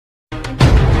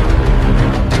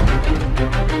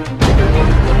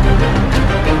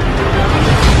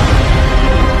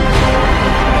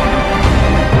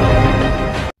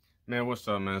What's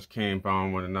up, man? It's King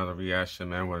Bone with another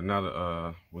reaction, man, with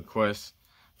another request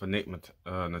for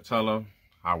Nittoli.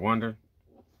 I Wonder.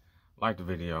 Like the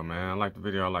video, man. I like the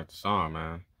video. I like the song,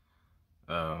 man.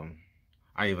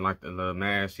 I even like the little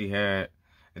mask he had.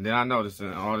 And then I noticed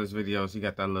in all his videos, he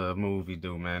got that little move he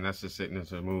do, man. That's his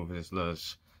signature move, his little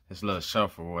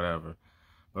shuffle or whatever.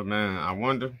 But, man, I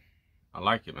wonder. I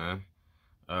like it, man.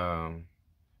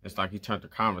 It's like he turned the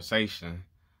conversation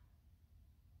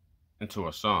into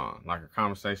a song, like a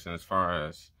conversation as far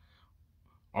as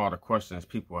all the questions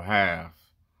people have,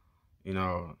 you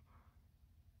know,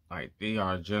 like they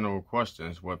are general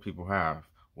questions what people have.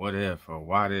 What if, or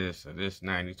why this, or this, and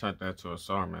that. And he turned that to a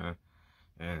song, man.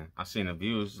 And I seen the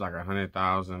views, it's like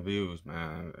 100,000 views,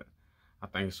 man. I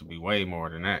think it should be way more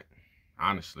than that,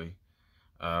 honestly.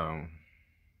 Yeah,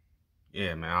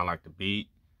 man, I like the beat.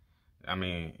 I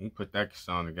mean, he put that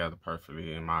song together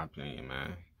perfectly, in my opinion,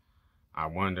 man. I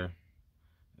wonder.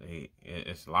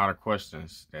 It's a lot of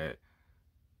questions that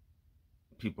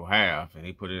people have, and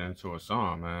he put it into a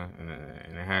song, man.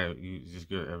 And it had you just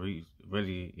get really,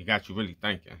 it got you really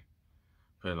thinking.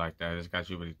 Put it like that. It's got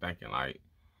you really thinking, like,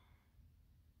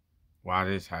 why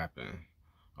this happened,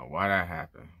 or why that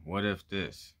happened. What if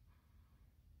this?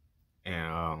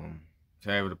 And to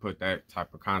be able to put that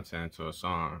type of content into a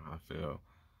song, I feel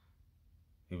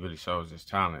he really shows his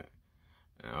talent.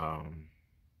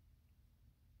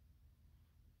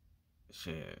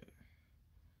 Shit,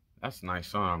 that's a nice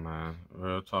song, man.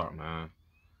 Real talk, man.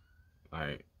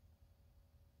 Like,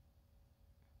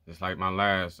 it's like my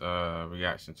last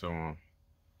reaction to him.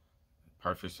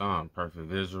 Perfect song, perfect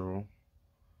visual,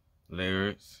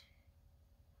 lyrics,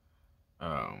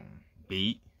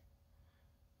 beat.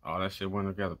 All that shit went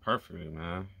together perfectly,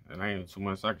 man. It ain't too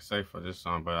much I can say for this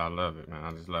song, but I love it, man.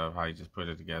 I just love how he just put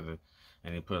it together,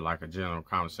 and he put like a general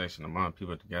conversation among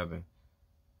people together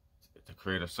to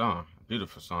create a song, a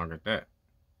beautiful song at that.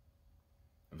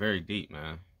 Very deep,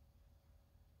 man.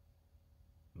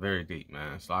 Very deep,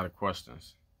 man. It's a lot of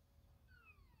questions,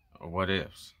 or what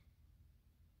ifs,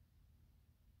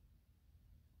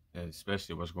 and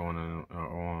especially what's going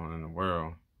on in the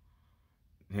world.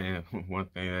 And one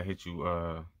thing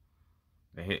that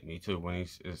that hit me too, when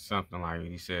it's something like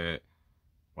he said,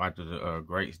 "Why do the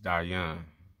greats die young?"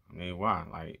 I mean, why?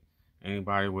 Like,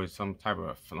 anybody with some type of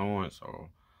influence or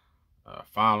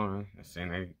following, and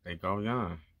saying they go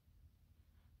young.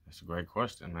 That's a great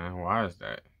question, man. Why is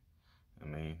that? I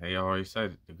mean, they always say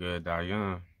that the good die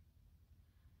young,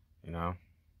 you know.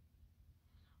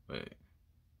 But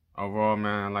overall,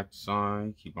 man, I like the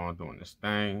song. Keep on doing this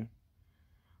thing.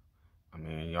 I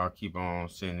mean, y'all keep on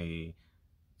sending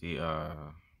the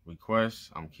requests.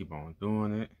 I'm keep on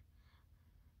doing it.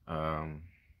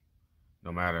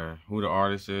 No matter who the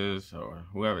artist is or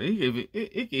whoever,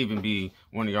 it could even be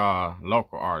one of y'all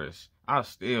local artists. I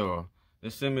still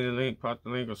just send me the link, put the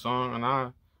link or song, and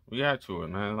I react to it,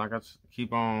 man. Like I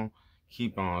keep on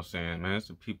saying, man,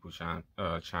 it's a people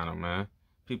channel, man,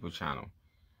 people channel.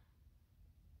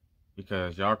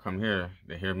 Because y'all come here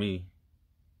to hear me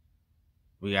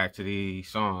react to these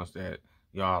songs that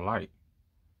y'all like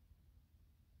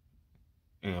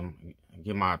and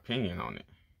give my opinion on it.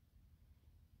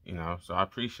 You know, so I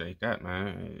appreciate that,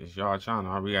 man. It's y'all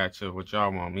channel. I react to what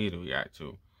y'all want me to react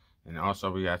to, and also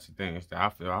react to things that I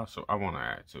feel I want to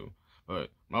react to.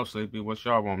 But mostly be what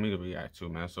y'all want me to react to,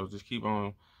 man. So just keep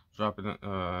on dropping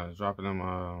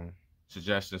them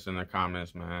suggestions in the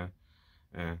comments, man.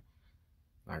 And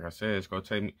like I said, it's gonna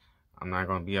take me. I'm not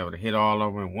gonna be able to hit all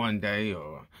over in one day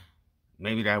or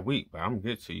maybe that week, but I'm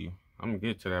gonna get to you. I'm gonna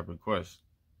get to that request.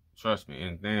 Trust me.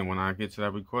 And then when I get to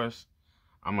that request,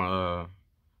 I'm gonna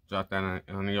drop that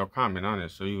on your comment on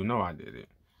it so you know I did it.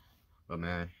 But,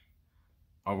 man,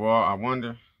 overall, I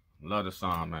wonder. Love the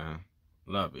song, man.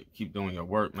 Love it. Keep doing your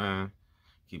work, man.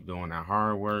 Keep doing that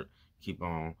hard work. Keep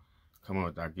on coming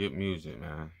with that good music,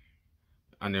 man.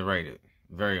 Underrated.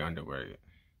 Very underrated.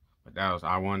 But that was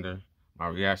I Wonder. My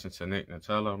reaction to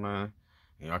Nittoli, man.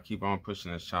 And y'all keep on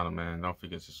pushing this channel, man. Don't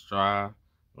forget to subscribe,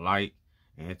 like,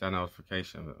 and hit that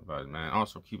notification button, man.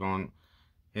 Also, keep on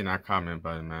hitting that comment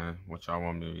button, man. What y'all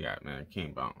want me to react, man.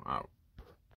 King Bone out.